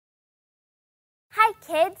Hi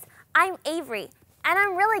kids, I'm Avery, and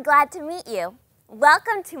I'm really glad to meet you.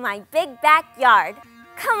 Welcome to my big backyard.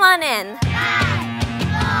 Come on in.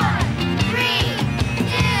 5, 4, 3, 2,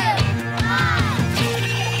 1.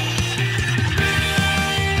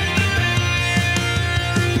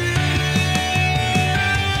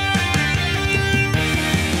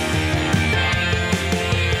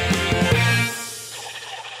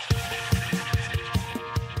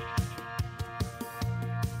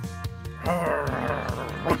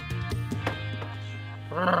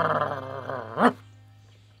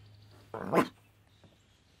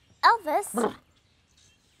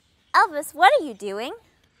 Elvis, what are you doing?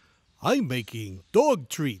 I'm making dog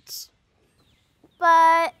treats.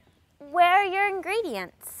 But where are your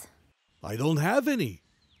ingredients? I don't have any.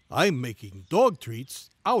 I'm making dog treats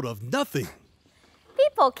out of nothing.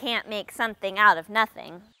 People can't make something out of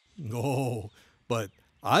nothing. No, but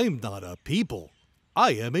I'm not a people.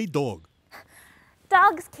 I am a dog.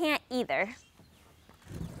 Dogs can't either.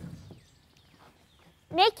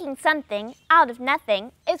 Making something out of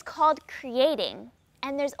nothing is called creating.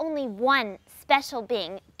 And there's only one special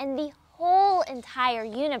being in the whole entire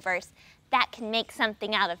universe that can make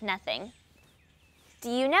something out of nothing. Do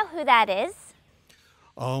you know who that is?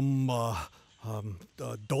 Don't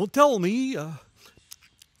tell me.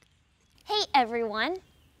 Hey everyone,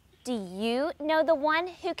 do you know the one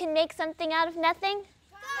who can make something out of nothing?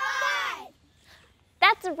 God!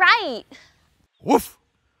 That's right. Woof!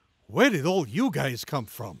 Where did all you guys come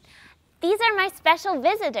from? These are my special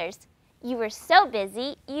visitors. You were so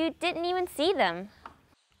busy, you didn't even see them.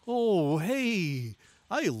 Oh, hey,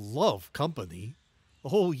 I love company.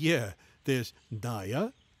 Oh, yeah, there's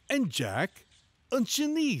Naya and Jack and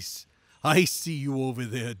Shanice. I see you over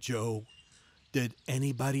there, Joe. Did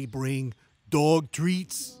anybody bring dog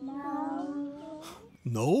treats? No.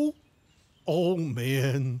 No? Oh,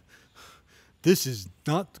 man. This is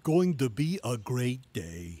not going to be a great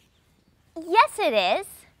day. Yes, it is.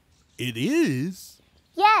 It is?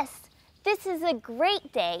 Yes. This is a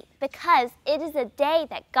great day because it is a day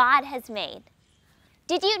that God has made.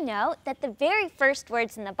 Did you know that the very first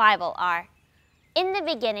words in the Bible are, "In the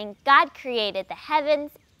beginning, God created the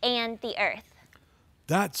heavens and the earth"?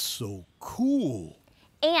 That's so cool.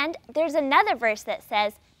 And there's another verse that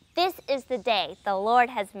says, "This is the day the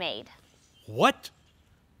Lord has made." What?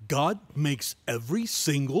 God makes every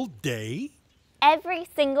single day? Every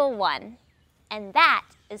single one. And that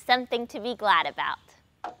is something to be glad about.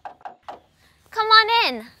 Come on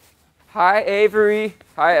in. Hi, Avery.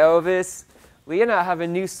 Hi, Elvis. Lee and I have a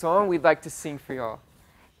new song we'd like to sing for y'all.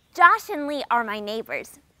 Josh and Lee are my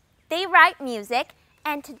neighbors. They write music,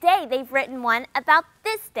 and today they've written one about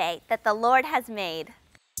this day that the Lord has made.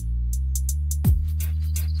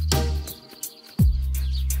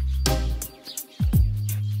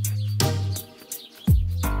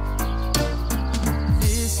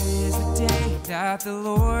 This is the day that the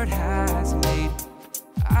Lord has made.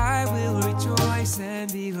 I will rejoice and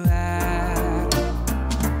be glad.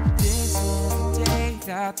 This is the day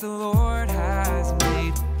that the Lord has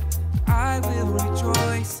made. I will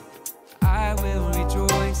rejoice, I will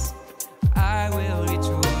rejoice, I will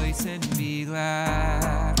rejoice and be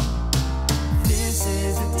glad. This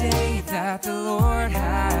is the day that the Lord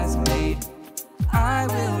has made. I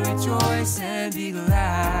will rejoice and be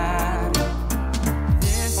glad.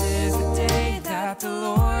 This is the day that the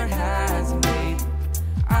Lord has made.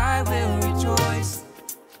 I will rejoice,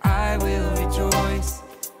 I will rejoice,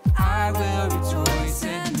 I will rejoice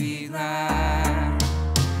and be glad.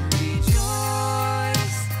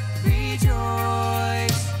 Rejoice,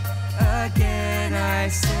 rejoice, again I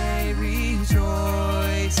say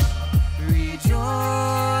rejoice.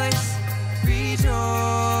 Rejoice,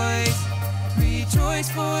 rejoice, rejoice,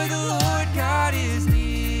 for the Lord God is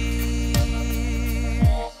near.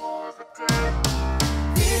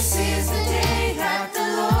 This is the day that the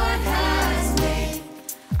Lord has made.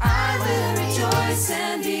 I will rejoice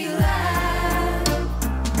and be glad.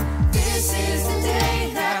 This is the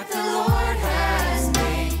day that the Lord has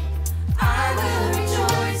made. I will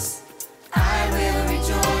rejoice, I will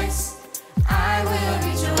rejoice, I will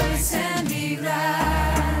rejoice and be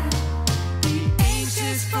glad. Be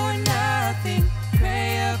anxious for nothing,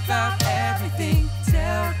 pray about everything,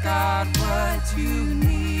 tell God what you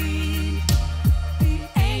need. Be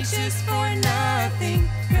anxious for nothing,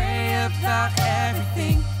 pray about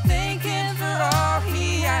everything, thank Him for all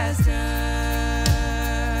He has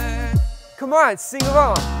done. Come on, sing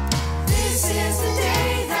along. This is the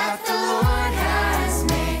day that the Lord has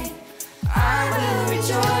made. I will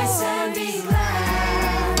rejoice and be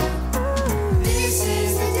glad. This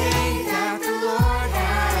is the day that the Lord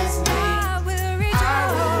has made. I will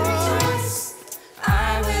rejoice,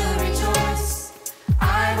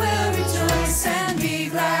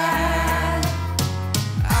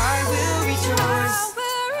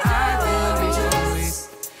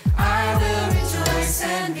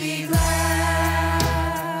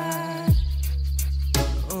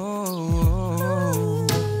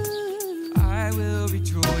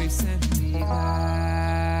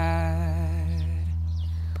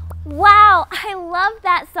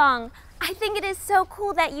 song. I think it is so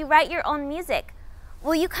cool that you write your own music.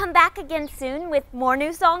 Will you come back again soon with more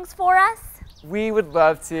new songs for us? We would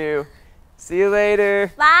love to. See you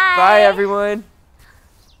later. Bye. Bye, everyone.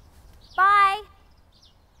 Bye.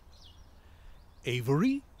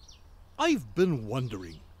 Avery, I've been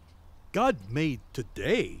wondering. God made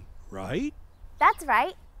today, right? That's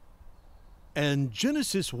right. And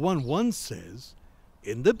Genesis 1:1 says,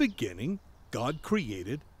 in the beginning, God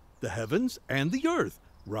created the heavens and the earth,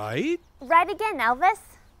 right? Right again, Elvis.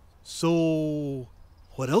 So,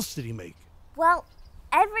 what else did he make? Well,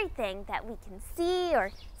 everything that we can see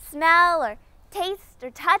or smell or taste or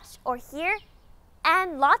touch or hear,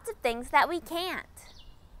 and lots of things that we can't.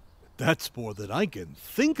 That's more than I can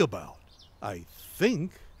think about, I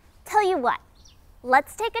think. Tell you what,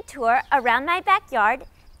 let's take a tour around my backyard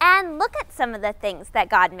and look at some of the things that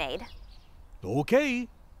God made. Okay,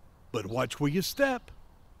 but watch where you step.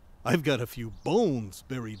 I've got a few bones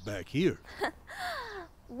buried back here.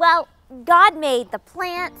 Well, God made the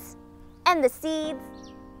plants and the seeds.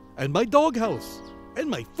 And my doghouse, and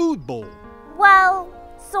my food bowl. Well,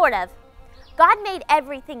 sort of. God made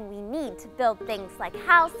everything we need to build things like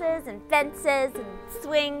houses and fences and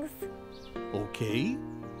swings. Okay,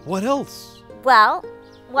 what else? Well,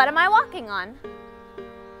 what am I walking on?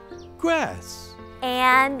 Grass.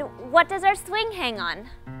 And what does our swing hang on?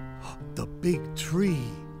 The big tree.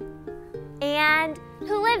 And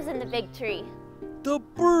who lives in the big tree? The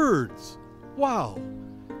birds. Wow,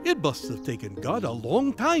 it must have taken God a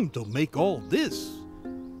long time to make all this.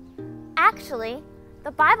 Actually,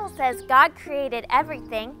 the Bible says God created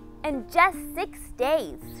everything in just 6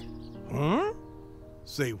 days. Huh?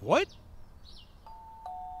 Say what?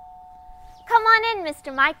 Come on in,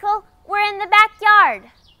 Mr. Michael. We're in the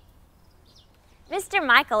backyard. Mr.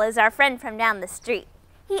 Michael is our friend from down the street.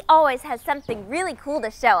 He always has something really cool to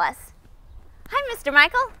show us. Hi, Mr.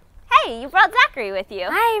 Michael. Hey, you brought Zachary with you.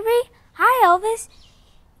 Hi, Avery. Hi, Elvis.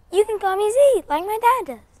 You can call me Z, like my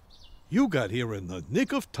dad does. You got here in the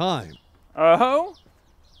nick of time. Oh?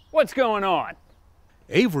 What's going on?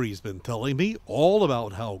 Avery's been telling me all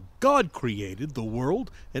about how God created the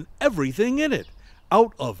world and everything in it,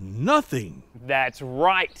 out of nothing. That's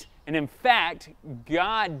right. And in fact,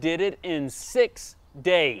 God did it in 6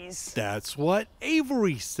 days. That's what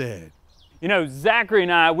Avery said. You know, Zachary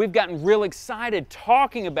and I, we've gotten real excited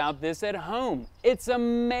talking about this at home. It's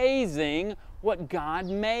amazing what God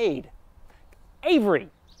made. Avery,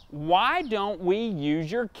 why don't we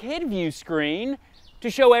use your KidVue screen to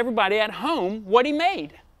show everybody at home what he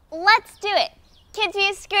made? Let's do it.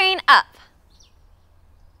 KidVue screen up.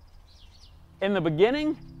 In the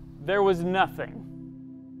beginning, there was nothing.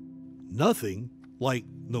 Nothing? Like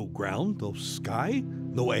no ground, no sky,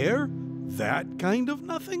 no air? That kind of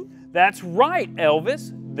nothing? That's right,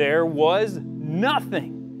 Elvis. There was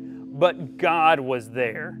nothing. But God was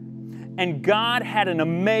there. And God had an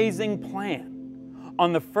amazing plan.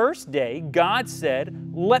 On the first day, God said,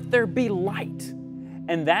 "Let there be light."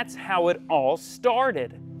 And that's how it all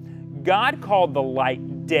started. God called the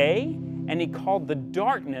light day, and He called the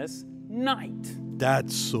darkness night.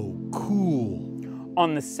 That's so cool.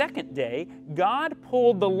 On the second day, God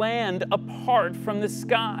pulled the land apart from the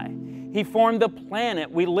sky. He formed the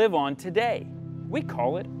planet we live on today. We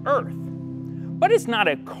call it Earth. But it's not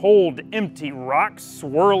a cold, empty rock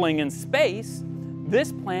swirling in space.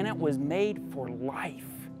 This planet was made for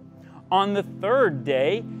life. On the third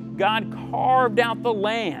day, God carved out the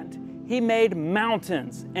land. He made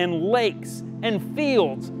mountains and lakes and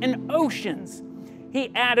fields and oceans.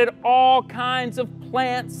 He added all kinds of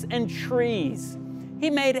plants and trees. He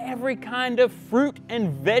made every kind of fruit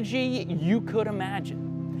and veggie you could imagine.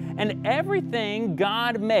 And everything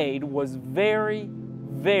God made was very,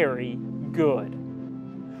 very good.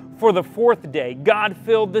 For the fourth day, God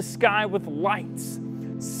filled the sky with lights,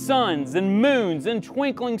 suns and moons and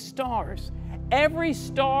twinkling stars. Every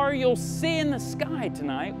star you'll see in the sky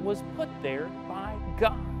tonight was put there by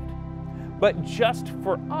God. But just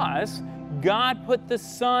for us, God put the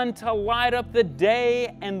sun to light up the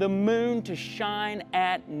day and the moon to shine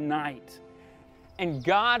at night. And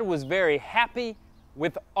God was very happy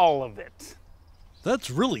with all of it. That's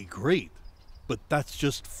really great. But that's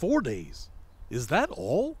just 4 days. Is that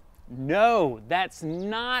all? No, that's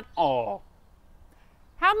not all.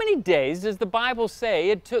 How many days does the Bible say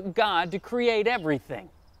it took God to create everything?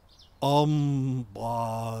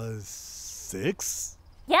 6?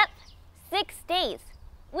 Yep, 6 days.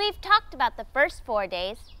 We've talked about the first 4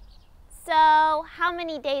 days. So how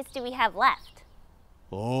many days do we have left?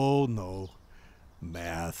 Oh no,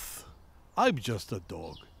 math. I'm just a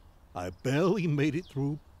dog. I barely made it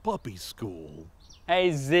through puppy school.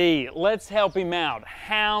 Hey Z, let's help him out.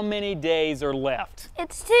 How many days are left?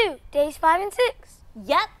 It's 2, days 5 and 6.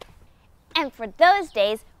 Yep. And for those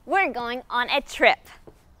days, we're going on a trip.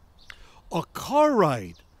 A car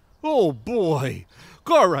ride. Oh boy.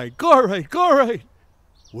 Car ride, car ride, car ride.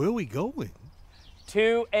 Where are we going?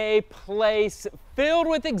 To a place filled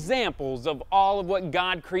with examples of all of what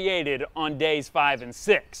God created on days 5 and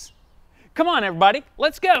 6. Come on, everybody,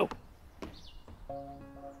 let's go.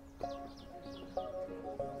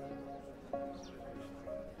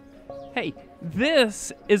 Hey,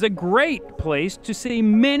 this is a great place to see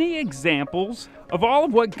many examples of all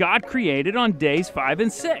of what God created on days 5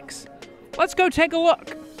 and 6. Let's go take a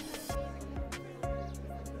look.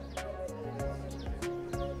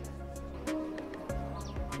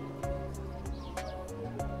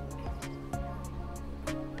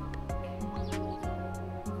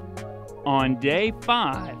 On day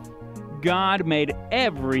 5, God made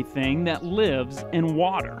everything that lives in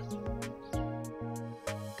water.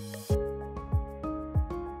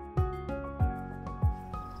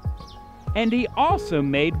 And he also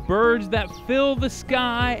made birds that fill the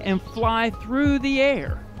sky and fly through the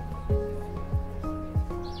air.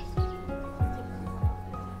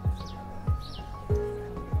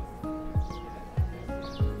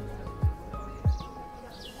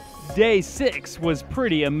 Day 6 was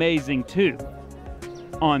pretty amazing too.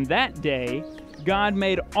 On that day, God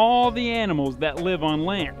made all the animals that live on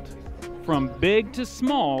land. From big to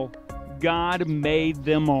small, God made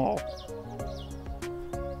them all.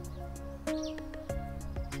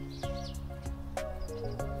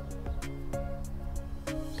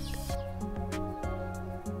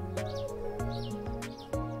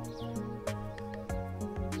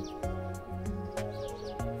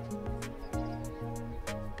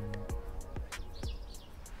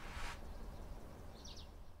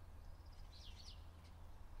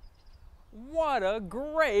 What a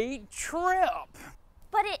great trip!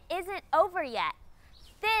 But it isn't over yet.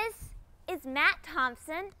 This is Matt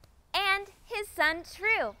Thompson and his son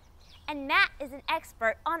True. And Matt is an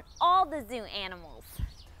expert on all the zoo animals.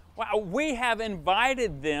 Wow, we have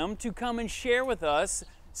invited them to come and share with us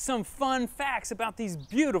some fun facts about these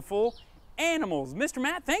beautiful animals. Mr.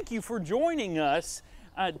 Matt, thank you for joining us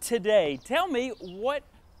today. Tell me, what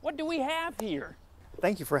do we have here?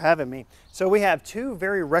 Thank you for having me. So we have 2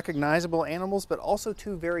 very recognizable animals, but also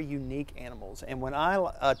 2 very unique animals. And when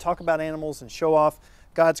I talk about animals and show off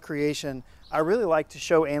God's creation, I really like to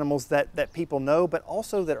show animals that people know, but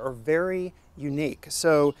also that are very unique.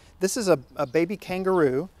 So this is a baby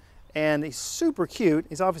kangaroo, and he's super cute.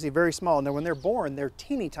 He's obviously very small, and then when they're born, they're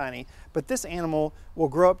teeny tiny, but this animal will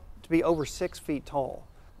grow up to be over 6 feet tall.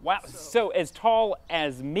 Wow, so as tall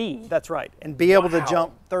as me. That's right, and be able to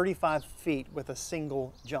jump 35 feet with a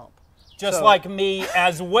single jump. Just like me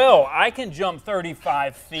as well. I can jump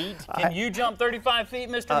 35 feet. Can you jump 35 feet,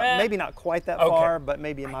 Mr. Matt? Maybe not quite that far, but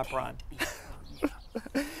maybe in my prime.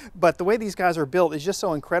 But the way these guys are built is just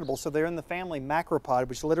so incredible. So they're in the family macropod,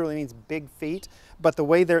 which literally means big feet, but the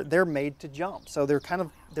way they're made to jump. So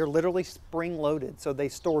they're literally spring loaded. So they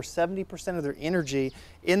store 70% of their energy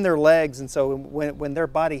in their legs, and so when their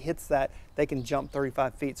body hits that, they can jump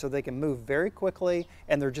 35 feet. So they can move very quickly,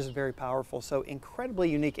 and they're just very powerful. So incredibly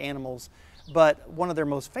unique animals. But one of their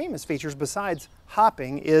most famous features, besides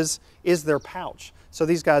hopping, is their pouch. So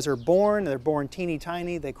these guys are born, they're born teeny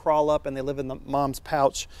tiny, they crawl up and they live in the mom's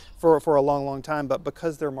pouch for a long, long time. But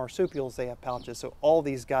because they're marsupials, they have pouches. So all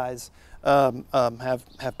these guys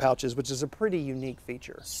have pouches, which is a pretty unique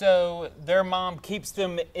feature. So their mom keeps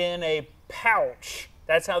them in a pouch.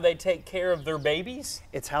 That's how they take care of their babies?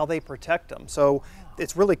 It's how they protect them. So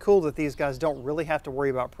it's really cool that these guys don't really have to worry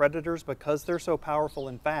about predators because they're so powerful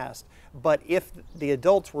and fast. But if the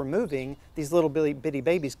adults were moving, these little bitty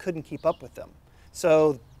babies couldn't keep up with them.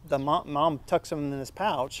 So the mom tucks them in this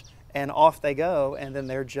pouch and off they go, and then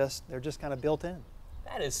they're just kind of built in.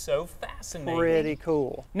 That is so fascinating. Pretty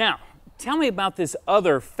cool. Now, tell me about this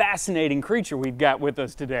other fascinating creature we've got with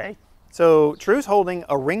us today. So True's holding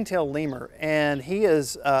a ringtail lemur, and he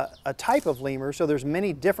is a type of lemur. So there's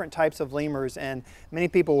many different types of lemurs, and many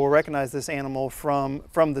people will recognize this animal from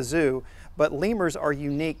the zoo. But lemurs are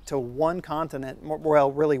unique to one continent,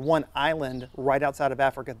 well, really one island right outside of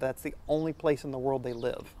Africa. That's the only place in the world they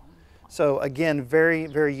live. So again, very,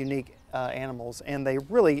 very unique animals, and they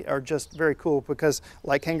really are just very cool because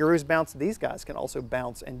like kangaroos bounce, these guys can also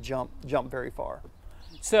bounce and jump very far.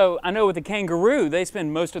 So I know with the kangaroo, they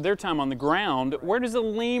spend most of their time on the ground. Where does a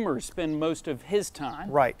lemur spend most of his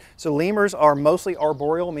time? Right. So lemurs are mostly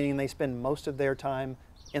arboreal, meaning they spend most of their time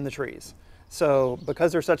in the trees. So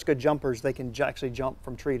because they're such good jumpers, they can actually jump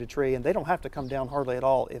from tree to tree, and they don't have to come down hardly at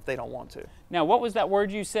all if they don't want to. Now, what was that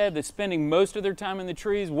word you said, that spending most of their time in the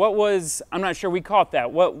trees? What was, I'm not sure we caught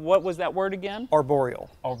that. What was that word again? Arboreal.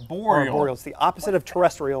 Arboreal. Arboreal. It's the opposite of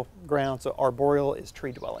terrestrial ground, so arboreal is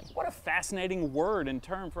tree dwelling. What a fascinating word and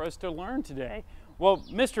term for us to learn today. Well,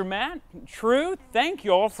 Mr. Matt, True, thank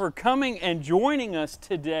you all for coming and joining us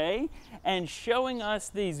today and showing us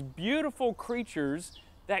these beautiful creatures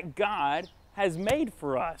that God has made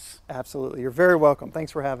for us. Absolutely. You're very welcome.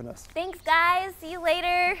 Thanks for having us. Thanks, guys. See you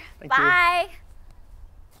later. Thank you. Bye.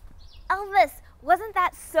 Elvis, wasn't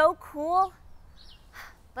that so cool?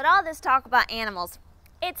 But all this talk about animals,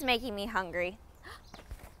 it's making me hungry.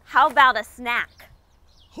 How about a snack?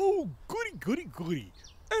 Oh, goody, goody, goody.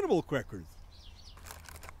 Animal crackers.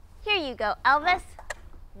 Here you go, Elvis.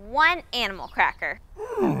 1 animal cracker.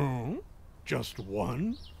 Just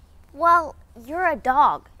one? Well, you're a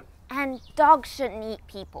dog, and dogs shouldn't eat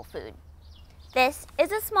people food. This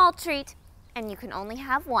is a small treat, and you can only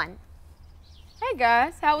have 1. Hey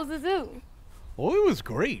guys, how was the zoo? Oh, it was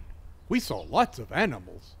great. We saw lots of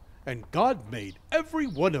animals, and God made every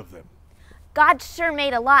one of them. God sure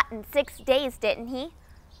made a lot in 6 days, didn't he?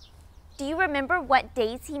 Do you remember what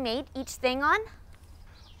days he made each thing on?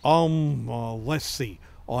 Let's see.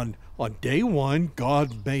 On day 1,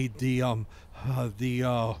 God made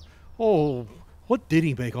what did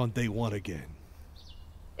he make on day 1 again?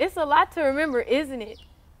 It's a lot to remember, isn't it?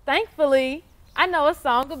 Thankfully, I know a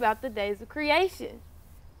song about the days of creation.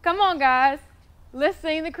 Come on, guys. Let's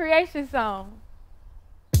sing the creation song.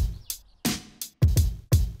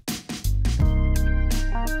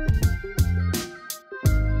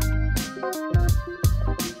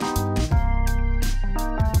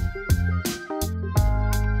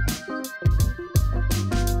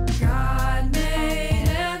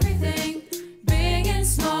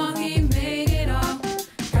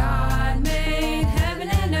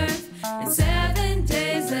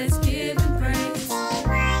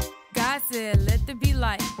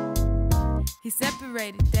 He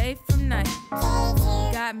separated day from night.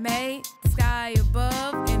 God made the sky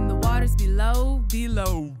above and the waters below.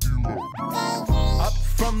 Up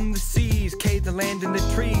from the seas came the land and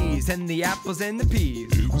the trees and the apples and the peas.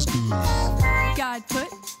 It was good. God put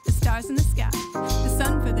the stars in the sky, the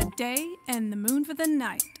sun for the day and the moon for the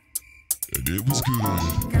night. And it was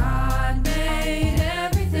good. God made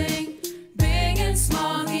everything, big and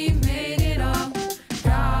small, he made it all.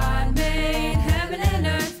 God made heaven and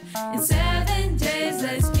earth in 7 days,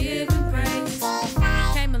 let's give him praise.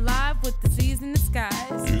 Came alive with the seas and the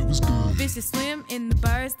skies. It was good. Fishes swim in the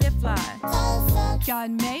birds that fly.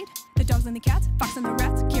 God made the dogs and the cats, fox and the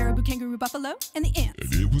rats, caribou, kangaroo, buffalo, and the ants.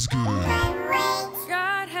 And it was good.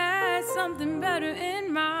 God had something better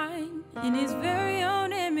in mind. In his very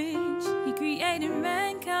own image, he created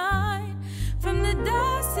mankind. From the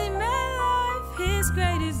dust he made life his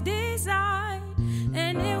greatest design.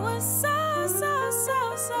 And it was so, so,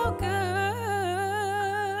 so, so good.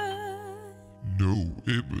 No,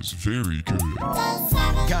 it was very good.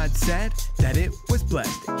 God said that it was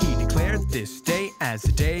blessed. He declared this day as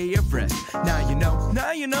a day of rest. Now you know,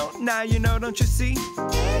 now you know, now you know, don't you see?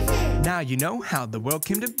 Now you know how the world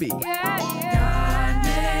came to be. God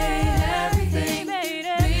made everything,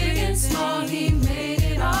 big and small, he made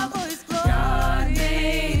it all. God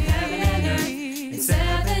made heaven and earth in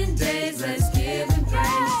 7 days, let's give him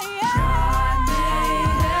praise. God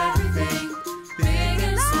made everything, big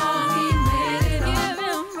and small, he made it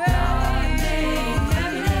all. God made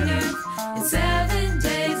heaven and earth in 7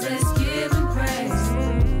 days, let's give him praise.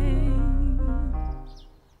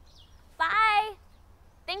 Bye.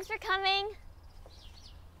 Thanks for coming.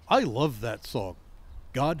 I love that song.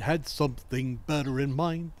 God had something better in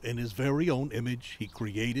mind. In his very own image, he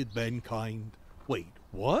created mankind. Wait,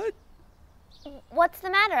 what? What's the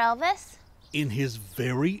matter, Elvis? In his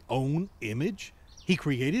very own image, he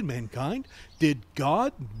created mankind? Did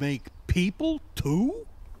God make people too?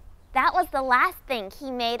 That was the last thing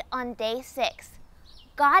he made on day 6.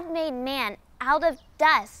 God made man out of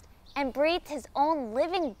dust and breathed his own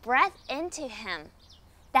living breath into him.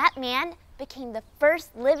 That man became the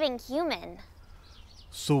first living human.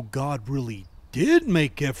 So God really did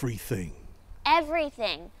make everything.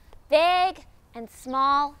 Everything, big and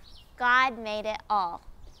small, God made it all,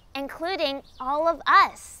 including all of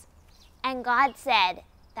us. And God said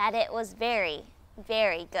that it was very,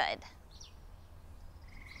 very good.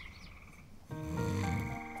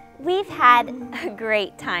 We've had a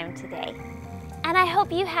great time today, and I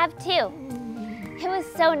hope you have too. It was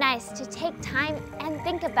so nice to take time and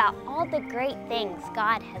think about all the great things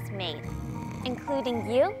God has made, including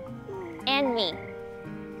you and me.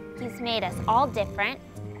 He's made us all different.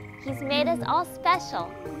 He's made us all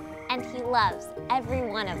special. And He loves every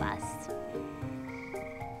one of us.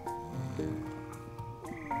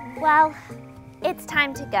 Well, it's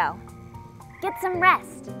time to go. Get some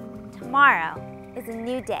rest. Tomorrow is a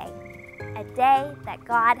new day, a day that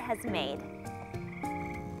God has made.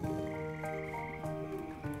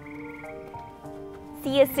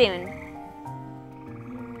 See you soon.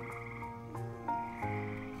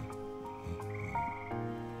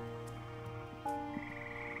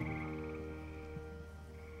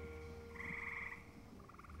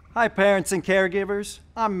 Hi parents and caregivers,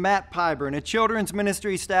 I'm Matt Pyburn, a children's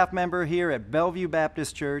ministry staff member here at Bellevue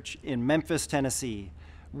Baptist Church in Memphis, Tennessee.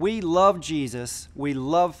 We love Jesus, we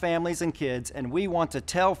love families and kids, and we want to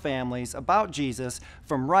tell families about Jesus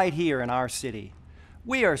from right here in our city.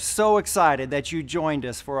 We are so excited that you joined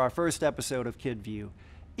us for our first episode of KidVue.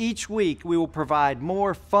 Each week we will provide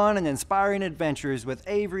more fun and inspiring adventures with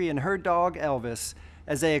Avery and her dog Elvis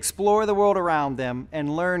as they explore the world around them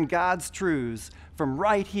and learn God's truths from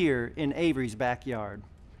right here in Avery's backyard.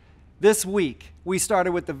 This week, we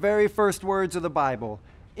started with the very first words of the Bible.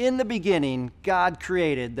 In the beginning, God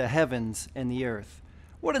created the heavens and the earth.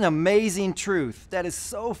 What an amazing truth that is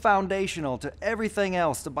so foundational to everything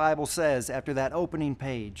else the Bible says after that opening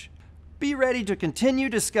page. Be ready to continue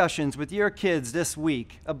discussions with your kids this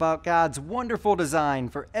week about God's wonderful design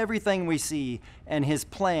for everything we see and His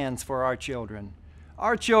plans for our children.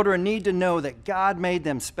 Our children need to know that God made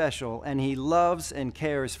them special and He loves and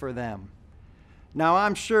cares for them. Now,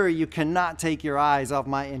 I'm sure you cannot take your eyes off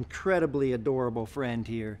my incredibly adorable friend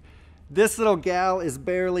here. This little gal is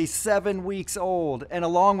barely 7 weeks old, and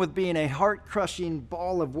along with being a heart-crushing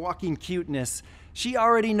ball of walking cuteness, she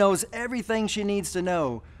already knows everything she needs to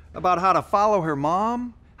know about how to follow her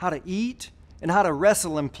mom, how to eat, and how to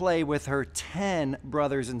wrestle and play with her 10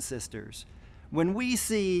 brothers and sisters. When we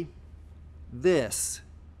see this,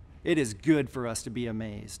 it is good for us to be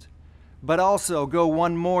amazed. But also go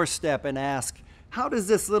one more step and ask, how does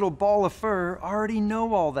this little ball of fur already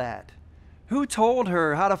know all that? Who told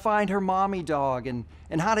her how to find her mommy dog and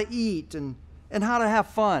how to eat and how to have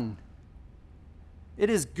fun? It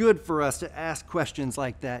is good for us to ask questions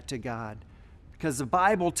like that to God because the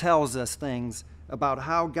Bible tells us things about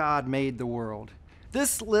how God made the world.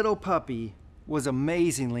 This little puppy was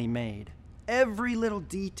amazingly made. Every little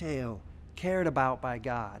detail cared about by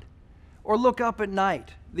God. Or look up at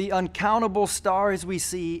night. The uncountable stars we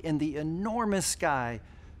see in the enormous sky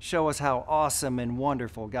show us how awesome and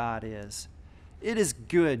wonderful God is. It is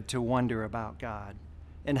good to wonder about God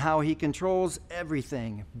and how He controls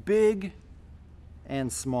everything, big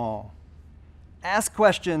and small. Ask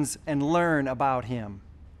questions and learn about Him.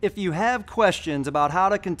 If you have questions about how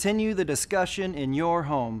to continue the discussion in your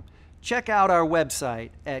home, check out our website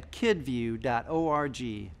at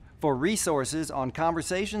kidvue.org for resources on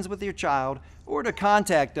conversations with your child or to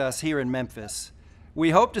contact us here in Memphis.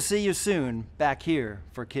 We hope to see you soon back here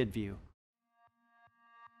for KidVue.